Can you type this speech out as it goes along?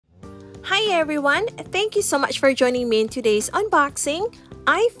Hi everyone! Thank you so much for joining me in today's unboxing.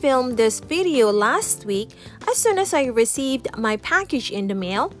 I filmed this video last week as soon as I received my package in the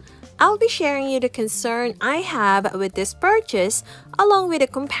mail. I'll be sharing you the concern I have with this purchase along with a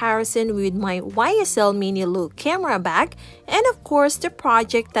comparison with my YSL Mini Lou Camera bag and of course the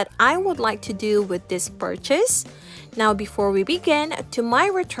project that I would like to do with this purchase. Now before we begin, to my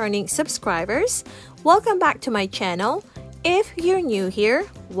returning subscribers, welcome back to my channel. If you're new here,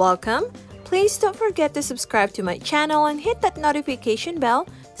 welcome. Please don't forget to subscribe to my channel and hit that notification bell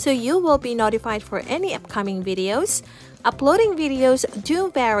so you will be notified for any upcoming videos. Uploading videos do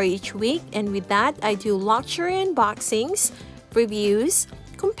vary each week, and with that I do luxury unboxings, reviews,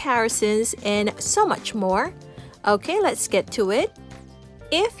 comparisons, and so much more. Okay, let's get to it.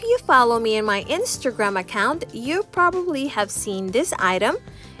 If you follow me in my Instagram account, you probably have seen this item.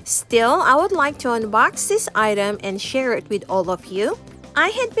 Still, I would like to unbox this item and share it with all of you. I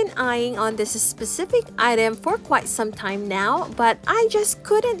had been eyeing on this specific item for quite some time now, but I just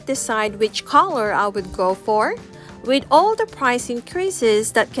couldn't decide which color I would go for. With all the price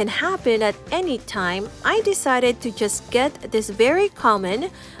increases that can happen at any time, I decided to just get this very common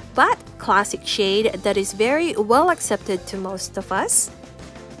but classic shade that is very well accepted to most of us.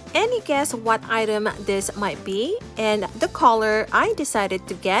 Any guess what item this might be and the color I decided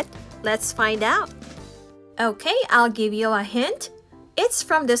to get? Let's find out. Okay, I'll give you a hint. It's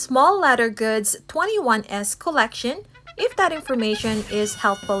from the Small Leather Goods 21S collection, if that information is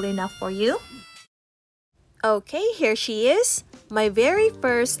helpful enough for you. Okay, here she is. My very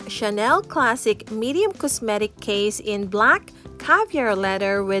first Chanel Classic medium cosmetic case in black caviar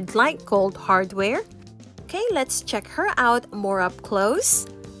leather with light gold hardware. Okay, let's check her out more up close.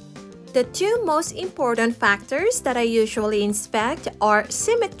 The two most important factors that I usually inspect are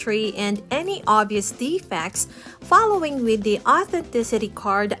symmetry and any obvious defects, following with the authenticity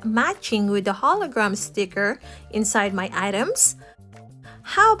card matching with the hologram sticker inside my items.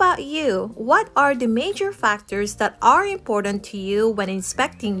 How about you? What are the major factors that are important to you when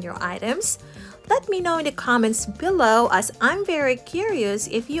inspecting your items? Let me know in the comments below, as I'm very curious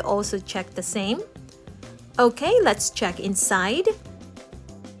if you also check the same. Okay, let's check inside.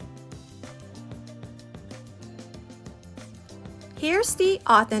 Here's the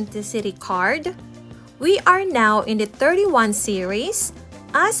authenticity card. We are now in the 31 series.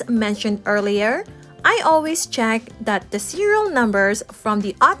 As mentioned earlier, I always check that the serial numbers from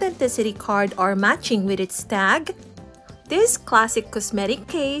the authenticity card are matching with its tag. This classic cosmetic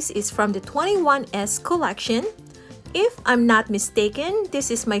case is from the 21S collection. If I'm not mistaken,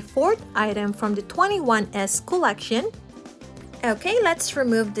 this is my fourth item from the 21S collection. Okay, let's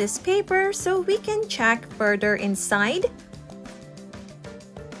remove this paper so we can check further inside.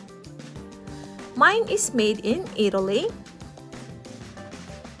 Mine is made in Italy.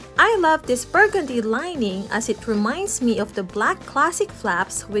 I love this burgundy lining as it reminds me of the black classic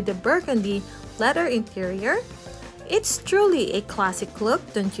flaps with the burgundy leather interior. It's truly a classic look,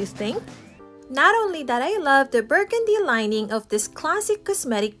 don't you think? Not only that I love the burgundy lining of this classic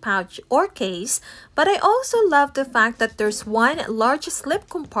cosmetic pouch or case, but I also love the fact that there's one large slip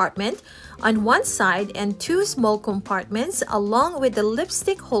compartment on one side and two small compartments along with the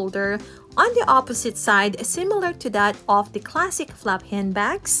lipstick holder on the opposite side, similar to that of the classic flap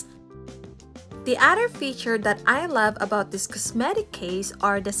handbags. The other feature that I love about this cosmetic case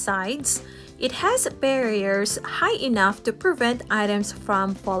are the sides. It has barriers high enough to prevent items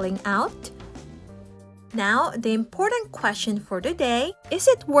from falling out. Now, the important question for today, is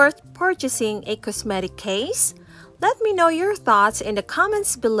it worth purchasing a cosmetic case? Let me know your thoughts in the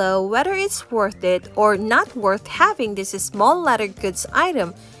comments below whether it's worth it or not worth having this small leather goods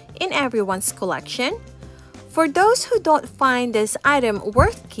item in everyone's collection. For those who don't find this item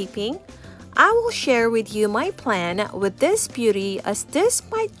worth keeping, I will share with you my plan with this beauty, as this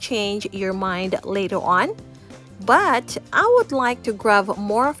might change your mind later on. But I would like to grab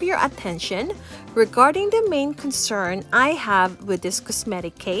more of your attention regarding the main concern I have with this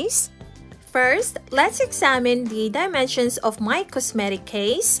cosmetic case. First, let's examine the dimensions of my cosmetic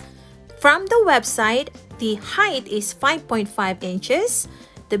case. From the website, the height is 5.5 inches.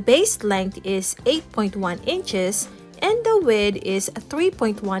 The base length is 8.1 inches and the width is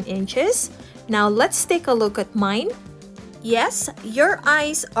 3.1 inches. Now let's take a look at mine. Yes, your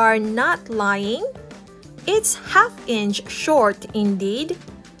eyes are not lying. It's half-inch short indeed.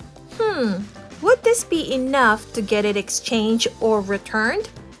 Would this be enough to get it exchanged or returned?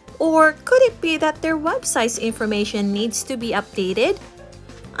 Or could it be that their website's information needs to be updated?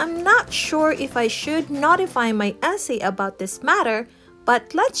 I'm not sure if I should notify my essay about this matter,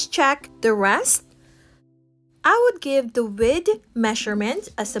 but let's check the rest. I would give the width measurement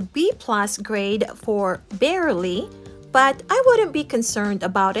as a B+ grade for barely, but I wouldn't be concerned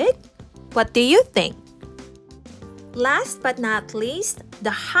about it. What do you think? Last but not least,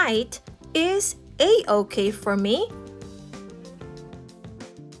 the height is A-okay for me.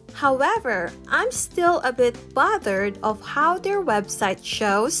 However, I'm still a bit bothered of how their website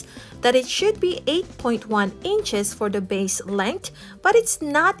shows that it should be 8.1 inches for the base length, but it's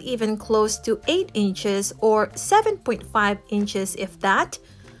not even close to 8 inches or 7.5 inches if that.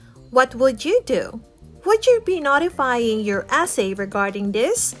 What would you do? Would you be notifying your SA regarding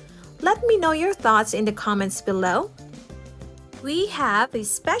this? Let me know your thoughts in the comments below. We have a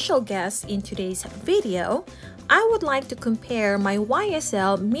special guest in today's video. I would like to compare my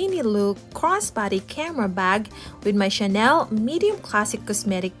YSL Mini Lou crossbody camera bag with my Chanel medium classic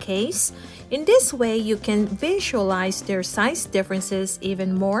cosmetic case. In this way, you can visualize their size differences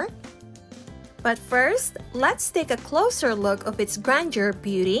even more. But first, let's take a closer look of its grandeur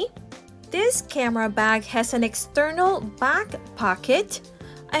beauty. This camera bag has an external back pocket.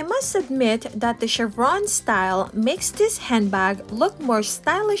 I must admit that the chevron style makes this handbag look more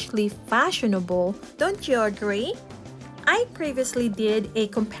stylishly fashionable. Don't you agree? I previously did a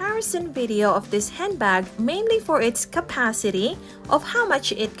comparison video of this handbag mainly for its capacity of how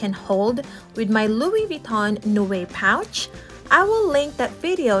much it can hold with my Louis Vuitton Noe pouch. I will link that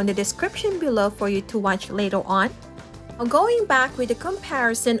video in the description below for you to watch later on. Now going back with the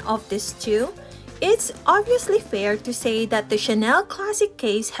comparison of these two, it's obviously fair to say that the Chanel Classic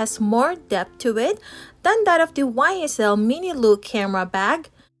case has more depth to it than that of the YSL Mini Lou camera bag.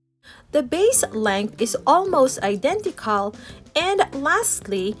 The base length is almost identical, and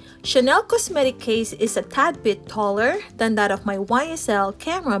lastly, Chanel Cosmetic case is a tad bit taller than that of my YSL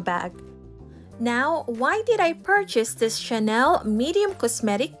camera bag. Now, why did I purchase this Chanel medium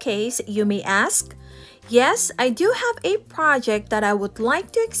cosmetic case, you may ask? Yes, I do have a project that I would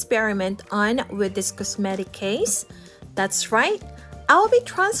like to experiment on with this cosmetic case. That's right, I'll be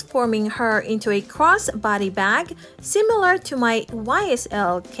transforming her into a crossbody bag similar to my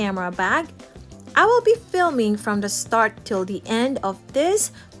YSL camera bag. I will be filming from the start till the end of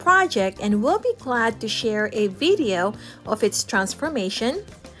this project and will be glad to share a video of its transformation.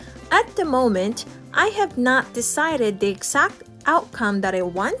 At the moment, I have not decided the exact outcome that I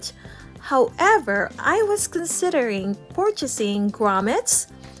want. However, I was considering purchasing grommets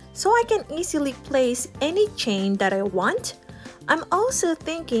so I can easily place any chain that I want. I'm also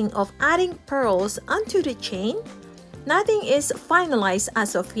thinking of adding pearls onto the chain. Nothing is finalized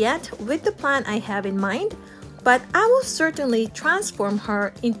as of yet with the plan I have in mind, but I will certainly transform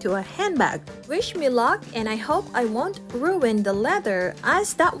her into a handbag. Wish me luck, and I hope I won't ruin the leather,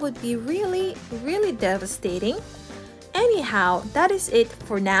 as that would be really devastating. Anyhow, that is it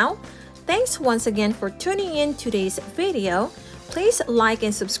for now. Thanks once again for tuning in today's video. Please like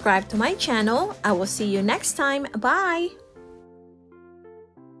and subscribe to my channel. I will see you next time. Bye!